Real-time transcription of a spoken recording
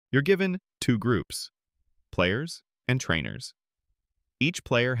You're given two groups, players and trainers. Each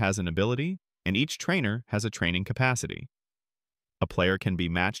player has an ability, and each trainer has a training capacity. A player can be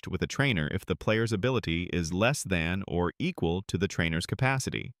matched with a trainer if the player's ability is less than or equal to the trainer's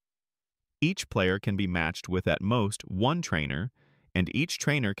capacity. Each player can be matched with at most one trainer, and each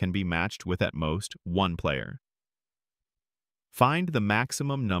trainer can be matched with at most one player. Find the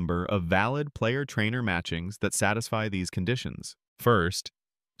maximum number of valid player-trainer matchings that satisfy these conditions. First,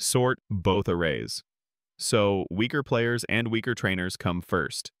 sort both arrays. So weaker players and weaker trainers come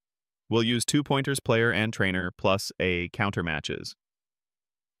first. We'll use 2 pointers player and trainer plus a counter matches.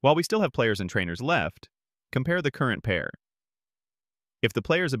 While we still have players and trainers left, compare the current pair. If the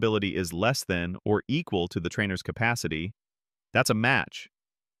player's ability is less than or equal to the trainer's capacity, that's a match.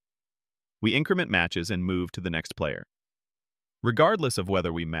 We increment matches and move to the next player. Regardless of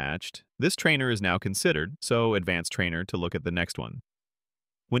whether we matched, this trainer is now considered, so advance trainer to look at the next one.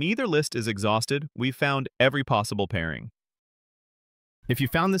 When either list is exhausted, we've found every possible pairing. If you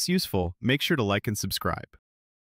found this useful, make sure to like and subscribe.